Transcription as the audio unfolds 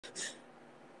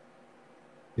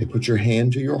Okay, put your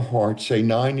hand to your heart. Say,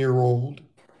 9-year-old,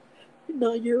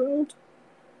 9-year-old,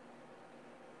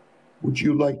 would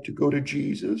you like to go to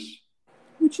Jesus?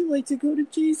 would you like to go to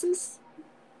Jesus?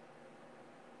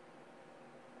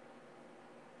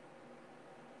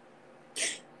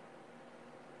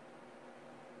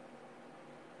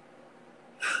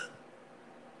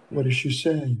 What does she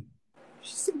say?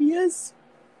 She said yes.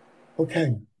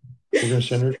 Okay, we're going to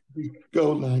send her.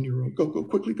 Go, 9-year-old. Go, go,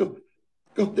 quickly, go.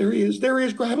 Go, there he is. There he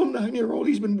is. Grab him, 9-year-old.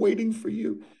 He's been waiting for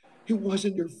you. It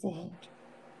wasn't your fault.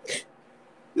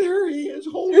 There he is.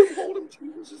 Hold him, hold him.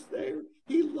 Jesus is there.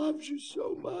 He loves you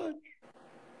so much.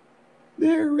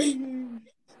 There he is.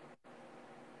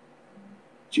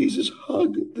 Jesus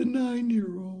hugged the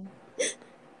 9-year-old.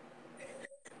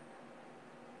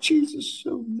 Jesus,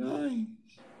 so nice.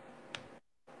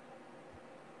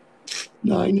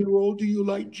 9-year-old, do you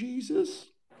like Jesus?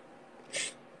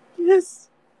 Yes.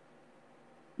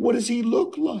 What does he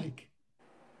look like?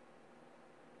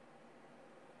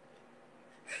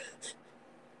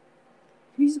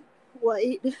 He's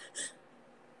white.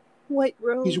 White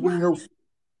He's robe. wearing a,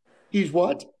 he's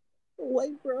what?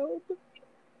 White robe.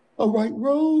 A white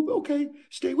robe. Okay,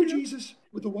 stay with Yep. Jesus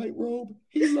with the white robe.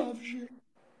 He loves you.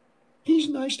 He's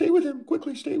nice. Stay with him.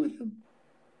 Quickly, stay with him.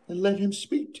 And let him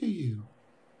speak to you.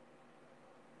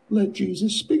 Let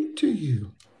Jesus speak to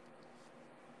you.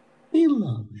 He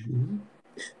loves you.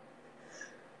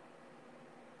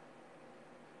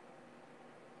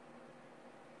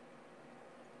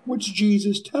 What's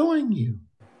Jesus telling you?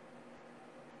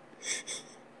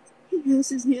 He has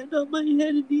his hand on my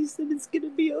head and he said it's gonna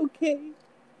be okay.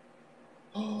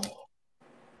 Oh,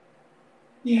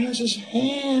 he has his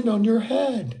hand on your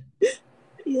head.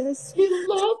 Yes. He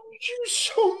loves you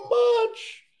so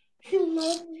much. He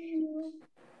loves you.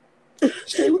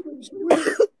 Stay with him. Stay with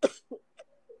him.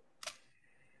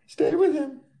 Stay with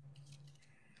him.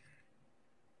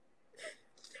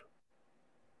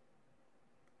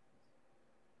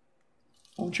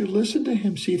 Won't you listen to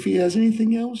him? See if he has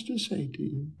anything else to say to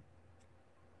you.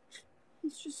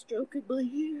 He's just stroking my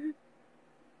hair.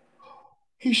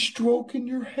 He's stroking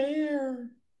your hair.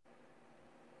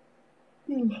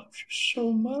 He loves you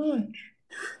so much.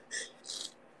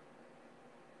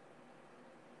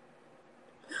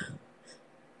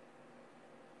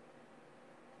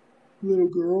 Little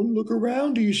girl, look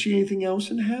around. Do you see anything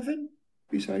else in heaven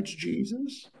besides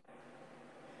Jesus?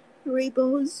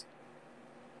 Rainbows.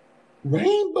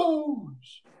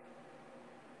 Rainbows.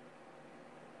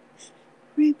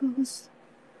 Rainbows.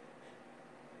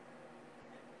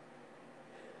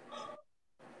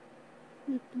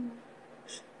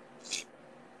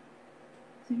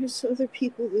 And there's other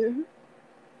people there.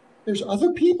 There's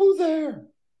other people there.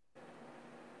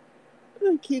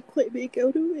 I can't quite make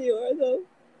out who they are though.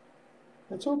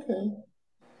 That's okay.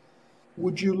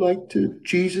 Would you like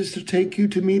Jesus to take you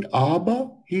to meet Abba?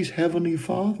 He's Heavenly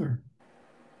Father.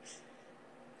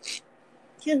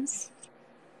 Yes.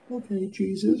 Okay,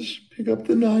 Jesus, pick up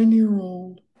the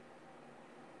 9-year-old.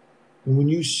 And when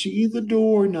you see the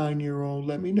door, 9-year-old,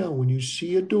 let me know. When you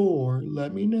see a door,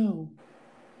 let me know.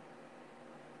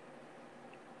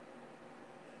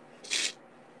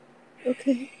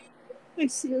 Okay. I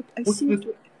see it. I What's see it.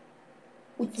 the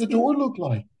what's It's the gold. door look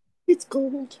like? It's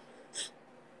gold.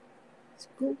 It's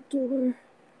a gold door.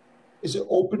 Is it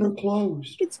open or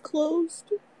closed? It's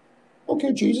closed.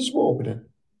 Okay, Jesus will open it.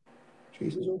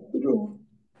 Jesus, open the door.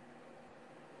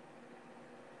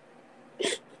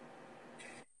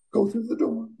 Go through the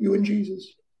door, you and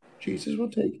Jesus. Jesus will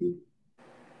take you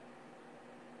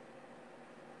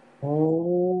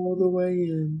all the way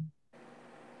in.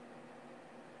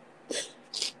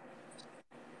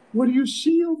 What do you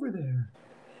see over there?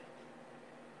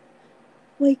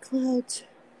 White clouds.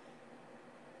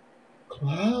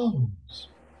 Clouds.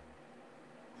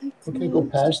 White Okay, go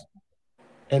clouds. past.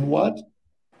 And what?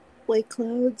 White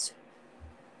clouds.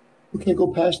 Okay, go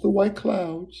past the white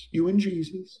clouds, you and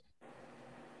Jesus.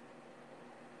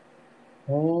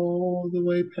 All the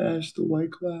way past the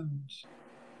white clouds.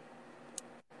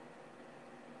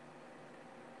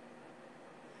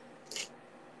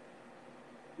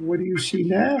 What do you see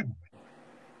now?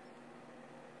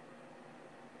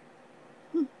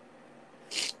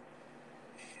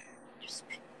 Just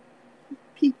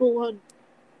people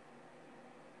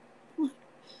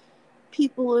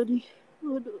people on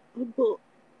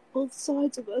both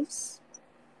sides of us.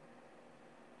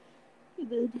 And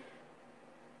then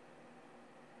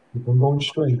Keep on going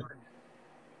straight.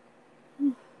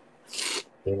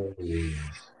 There he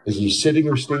is he sitting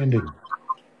or standing?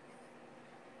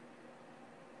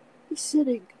 he's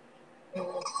sitting.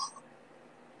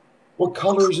 What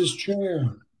color is his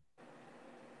chair?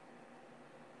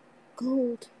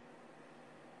 gold.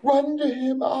 Run to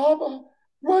him, Abba.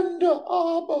 Run to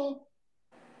Abba.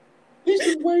 He's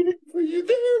been waiting for you.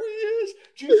 There he is.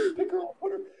 Jesus, pick her up.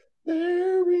 Put her.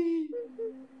 There he is.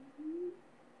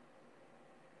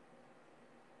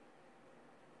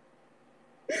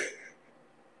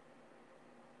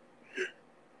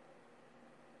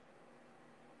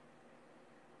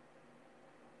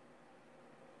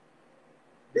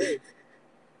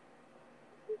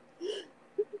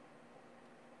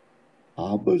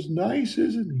 Abba's nice,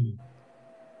 isn't he?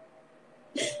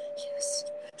 Yes.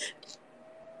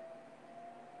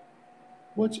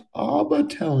 What's Abba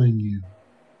telling you?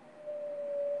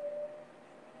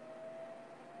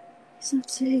 He's not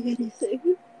saying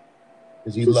anything.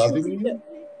 Is he Just loving looking you?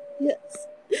 at me. Yes.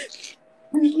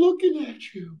 He's looking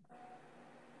at you.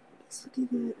 He's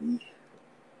looking at me.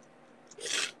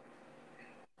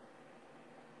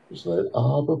 Just let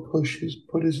Abba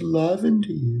put his love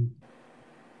into you.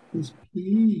 His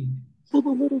peace. I'm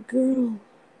a little girl.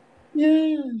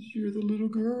 Yes, you're the little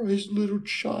girl, his little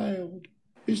child,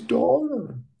 his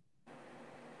daughter.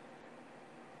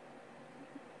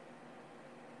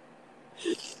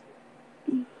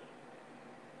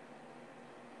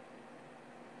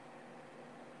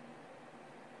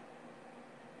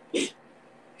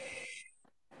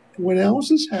 What else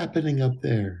is happening up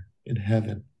there in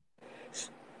heaven?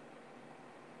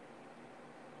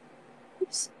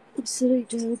 I'm sitting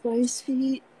down by his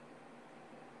feet.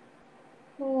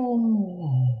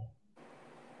 Oh,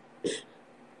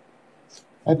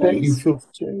 I bet you feel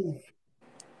safe.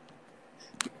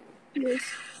 Yes.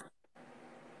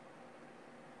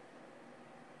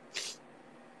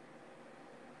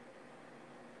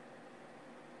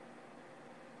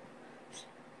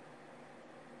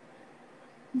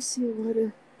 You see a lot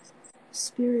of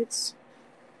spirits.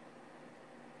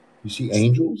 You see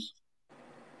angels?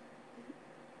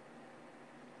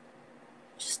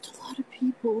 Just a lot of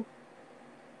people.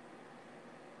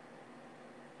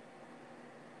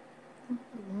 A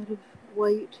lot of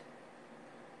white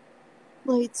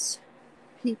lights.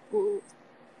 People.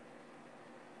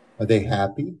 Are they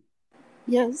happy?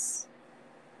 Yes.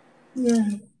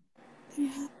 Yeah. They're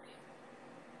happy.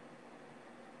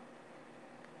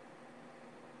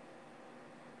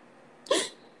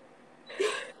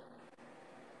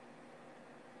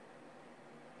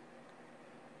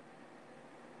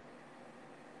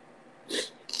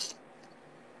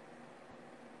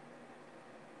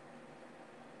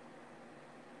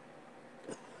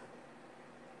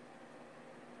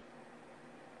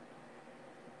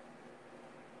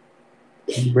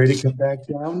 You ready to come back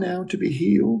down now to be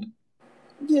healed?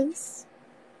 Yes.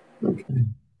 Okay.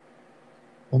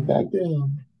 Come back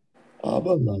down.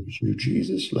 Abba loves you.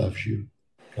 Jesus loves you.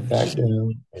 Come back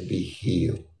down and be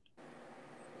healed.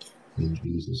 In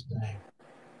Jesus' name.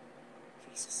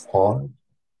 Heart,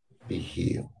 be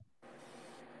healed.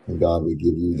 And God will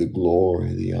give you the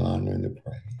glory, the honor, and the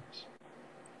praise.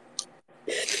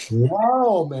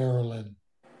 Wow, Marilyn.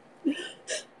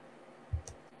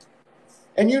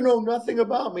 And you know nothing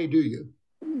about me, do you?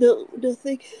 No,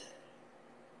 nothing.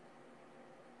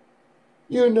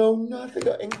 You know nothing.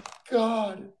 And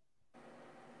God,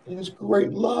 in His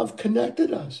great love,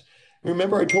 connected us.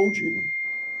 Remember, I told you,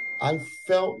 I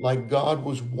felt like God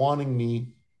was wanting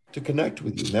me to connect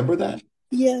with you. Remember that?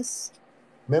 Yes.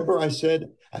 Remember, I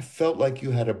said, I felt like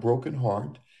you had a broken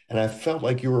heart and I felt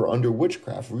like you were under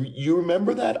witchcraft. You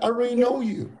remember that? I already know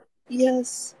you.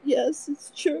 Yes. Yes,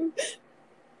 it's true.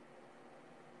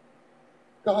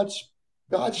 God,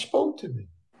 God spoke to me.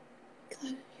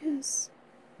 God, yes.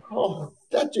 Oh,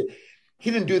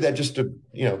 He didn't do that just to,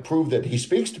 prove that He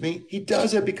speaks to me. He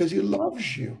does it because He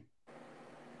loves you.